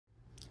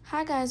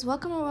Hi guys,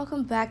 welcome or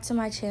welcome back to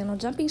my channel.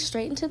 Jumping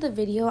straight into the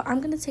video,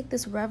 I'm going to take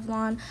this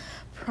Revlon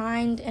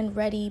Primed and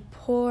Ready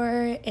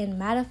Pore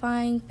and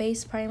Mattifying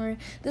Face Primer.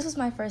 This was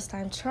my first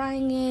time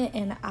trying it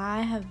and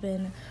I have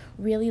been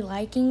really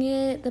liking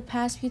it the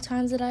past few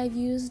times that I've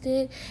used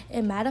it.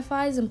 It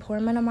mattifies and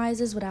pore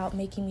minimizes without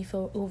making me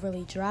feel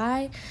overly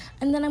dry.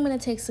 And then I'm going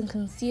to take some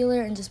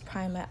concealer and just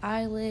prime my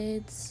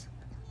eyelids.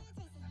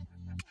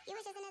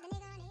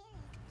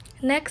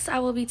 Next, I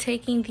will be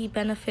taking the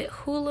Benefit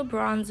Hoola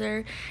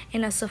bronzer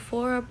in a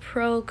Sephora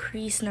Pro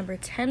Crease number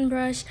 10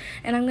 brush,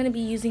 and I'm going to be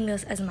using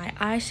this as my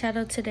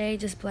eyeshadow today,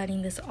 just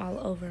blending this all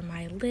over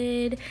my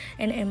lid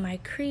and in my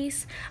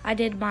crease. I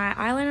did my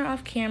eyeliner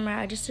off camera.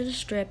 I just did a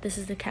strip. This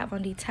is the Kat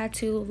Von D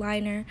Tattoo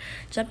liner.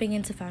 Jumping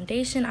into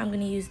foundation, I'm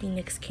going to use the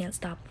NYX Can't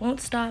Stop Won't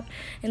Stop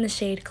in the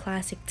shade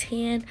Classic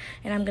Tan,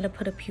 and I'm going to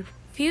put a few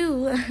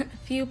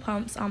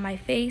pumps on my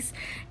face,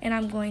 and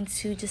I'm going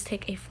to just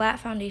take a flat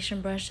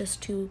foundation brush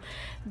just to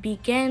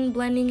begin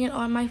blending it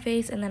on my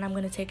face, and then I'm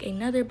going to take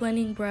another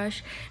blending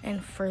brush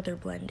and further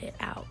blend it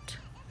out.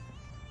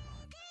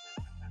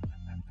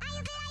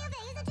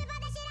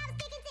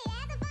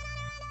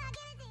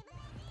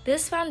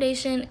 This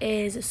foundation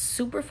is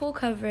super full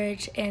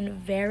coverage and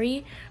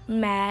very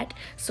matte,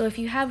 so if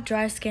you have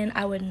dry skin,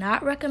 I would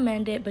not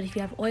recommend it, but if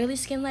you have oily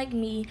skin like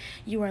me,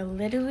 you are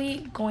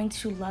literally going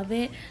to love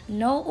it.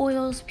 No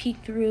oils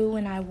peeked through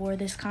when I wore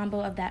this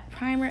combo of that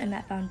primer and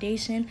that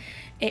foundation.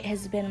 It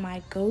has been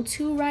my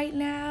go-to right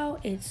now.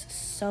 It's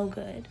so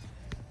good.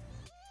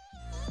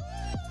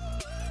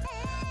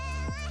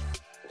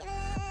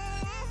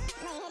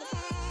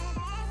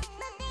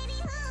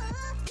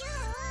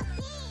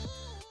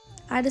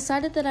 I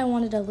decided that I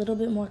wanted a little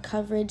bit more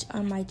coverage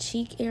on my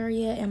cheek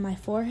area and my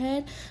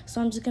forehead, so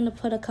I'm just going to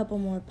put a couple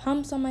more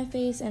pumps on my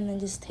face and then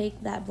just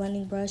take that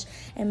blending brush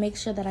and make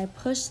sure that I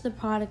push the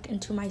product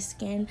into my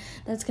skin.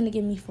 That's going to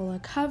give me fuller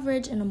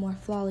coverage and a more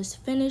flawless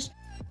finish.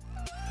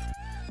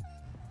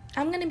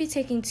 I'm going to be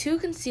taking two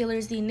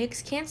concealers, the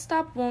NYX Can't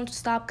Stop Won't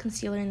Stop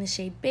concealer in the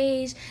shade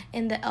Beige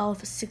and the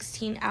e.l.f.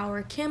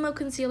 16-Hour Camo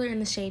concealer in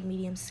the shade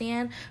Medium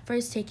Sand.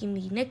 First taking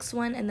the NYX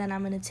one, and then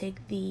I'm going to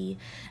take the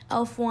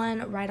e.l.f.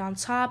 one right on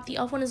top. The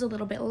e.l.f. one is a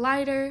little bit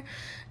lighter,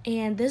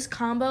 and this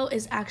combo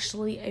is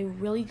actually a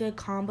really good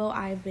combo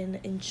I've been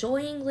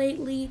enjoying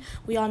lately.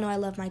 We all know I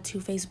love my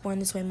Too Faced Born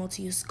This Way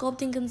Multi-Use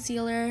Sculpting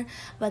Concealer,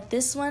 but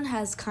this one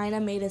has kind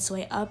of made its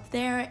way up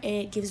there.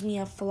 It gives me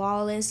a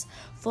flawless,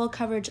 full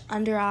coverage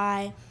under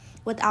eye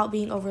without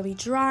being overly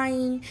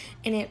drying,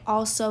 and it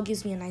also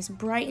gives me a nice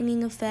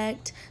brightening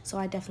effect, so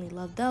I definitely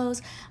love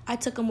those. I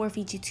took a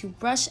Morphe G2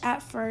 brush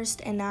at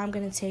first, and now I'm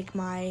going to take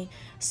my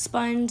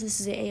sponge. This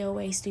is the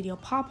AOA Studio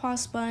Pawpaw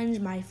sponge,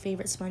 my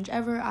favorite sponge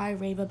ever. I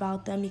rave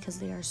about them because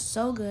they are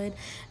so good,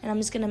 and I'm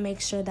just going to make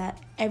sure that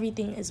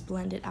everything is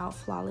blended out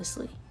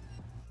flawlessly.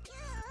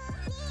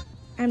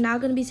 I'm now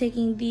going to be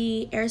taking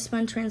the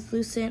Airspun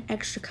Translucent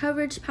Extra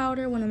Coverage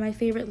Powder, one of my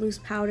favorite loose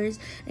powders,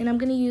 and I'm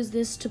going to use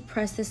this to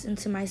press this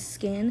into my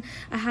skin.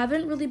 I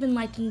haven't really been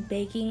liking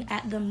baking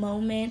at the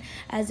moment,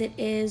 as it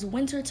is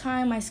winter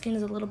time. My skin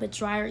is a little bit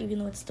drier even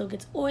though it still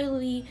gets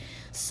oily,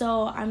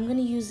 so I'm going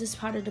to use this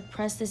powder to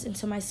press this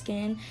into my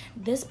skin.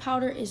 This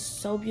powder is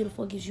so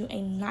beautiful. It gives you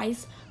a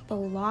nice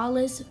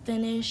flawless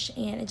finish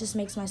and it just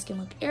makes my skin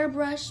look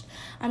airbrushed.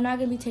 I'm now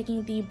going to be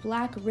taking the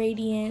Black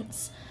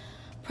Radiance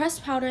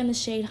pressed powder in the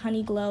shade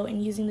Honey Glow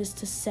and using this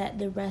to set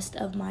the rest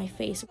of my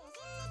face.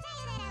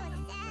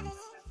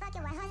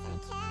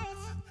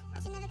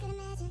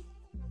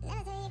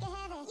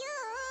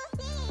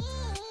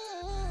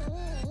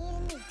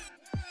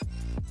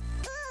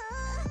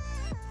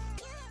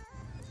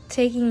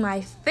 Taking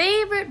my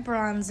favorite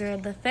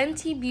bronzer, the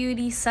Fenty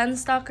Beauty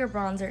Stalk'r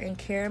bronzer in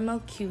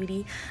Caramel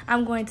Cutie,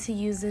 I'm going to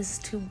use this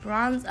to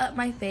bronze up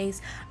my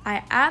face.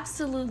 I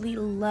absolutely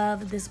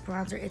love this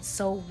bronzer. It's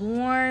so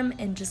warm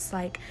and just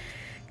like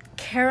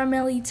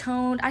caramelly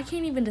toned. I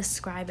can't even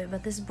describe it,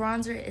 but this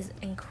bronzer is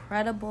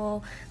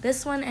incredible.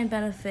 This one and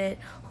Benefit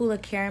Hoola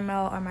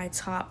Caramel are my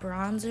top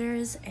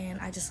bronzers,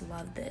 and I just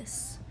love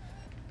this.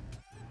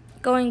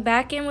 Going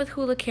back in with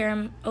Hoola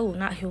Caramel,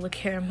 not Hoola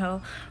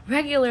Caramel,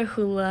 regular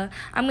Hoola,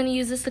 I'm going to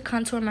use this to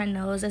contour my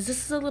nose, as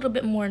this is a little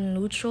bit more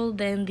neutral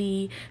than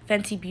the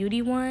Fenty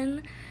Beauty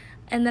one.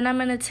 And then I'm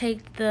going to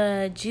take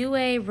the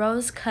Jouer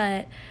Rose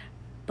Cut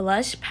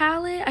blush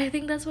palette, I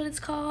think that's what it's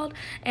called,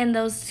 and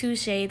those two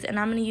shades, and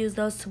I'm going to use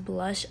those to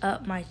blush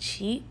up my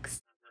cheeks.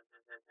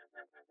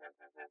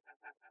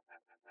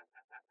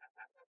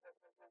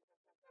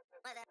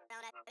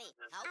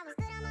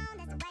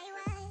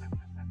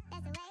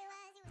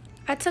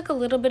 I took a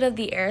little bit of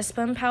the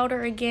Airspun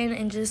powder again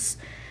and just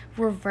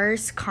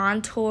reverse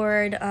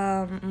contoured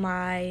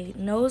my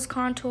nose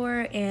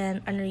contour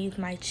and underneath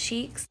my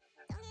cheeks.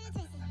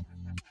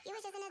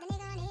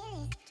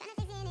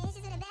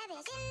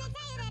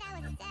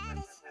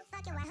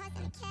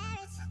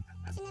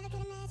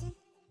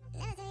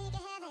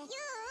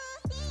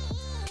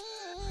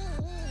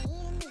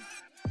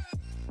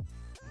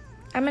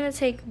 I'm going to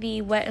take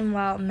the Wet n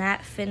Wild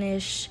Matte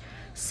Finish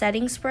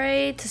setting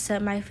spray to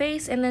set my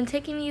face, and then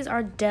taking these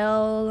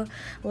Ardell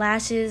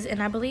Lashes,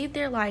 and I believe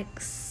they're like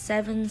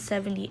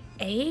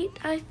 $7.78,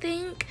 I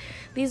think.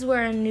 These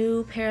were a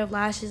new pair of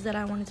lashes that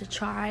I wanted to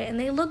try, and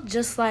they look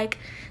just like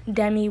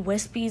Demi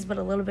Wispies but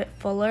a little bit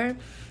fuller.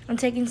 I'm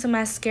taking some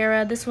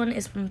mascara. This one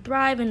is from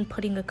Thrive, and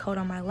putting a coat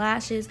on my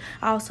lashes.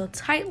 I also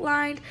tight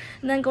lined,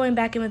 and then going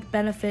back in with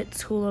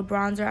Benefit's Hoola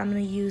bronzer. I'm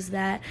going to use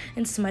that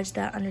and smudge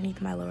that underneath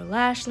my lower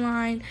lash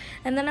line.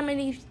 And then I'm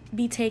going to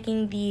be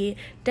taking the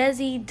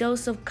Desi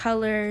Dose of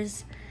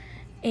Colors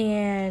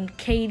and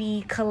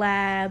Katy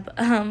collab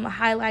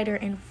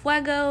highlighter in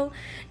Fuego.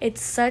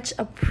 It's such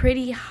a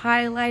pretty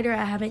highlighter.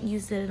 I haven't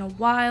used it in a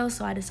while,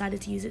 so I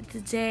decided to use it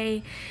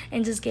today,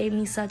 and just gave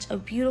me such a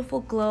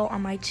beautiful glow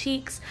on my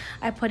cheeks.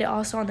 I put it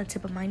also on the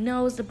tip of my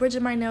nose, the bridge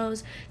of my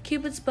nose,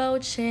 Cupid's bow,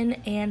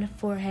 chin, and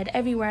forehead,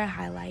 everywhere I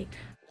highlight.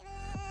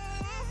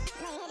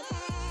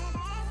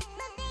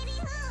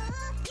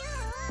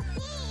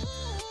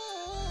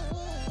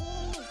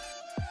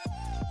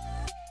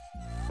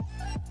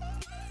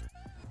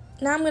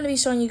 Now I'm going to be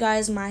showing you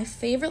guys my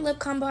favorite lip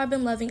combo I've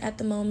been loving at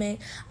the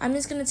moment. I'm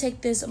just going to take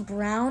this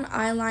brown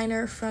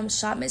eyeliner from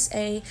Shop Miss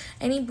A.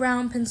 Any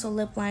brown pencil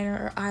lip liner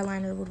or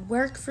eyeliner would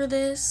work for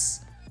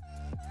this.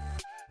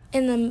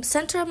 In the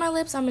center of my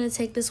lips, I'm going to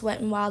take this Wet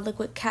n Wild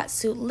Liquid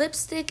Catsuit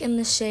lipstick in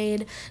the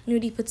shade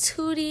Nudie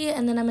Patootie,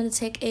 and then I'm going to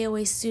take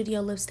AOA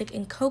Studio lipstick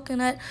in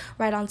Coconut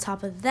right on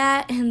top of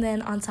that, and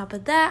then on top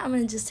of that, I'm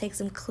going to just take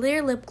some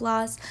Clear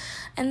Lipgloss,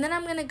 and then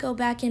I'm going to go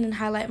back in and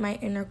highlight my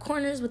inner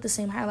corners with the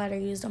same highlighter I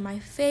used on my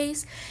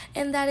face,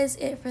 and that is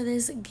it for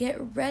this Get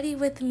Ready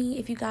With Me.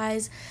 If you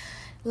guys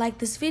like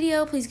this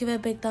video, please give it a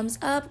big thumbs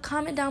up,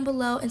 comment down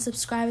below, and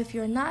subscribe if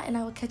you're not, and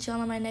I will catch you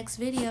all on my next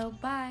video.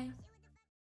 Bye!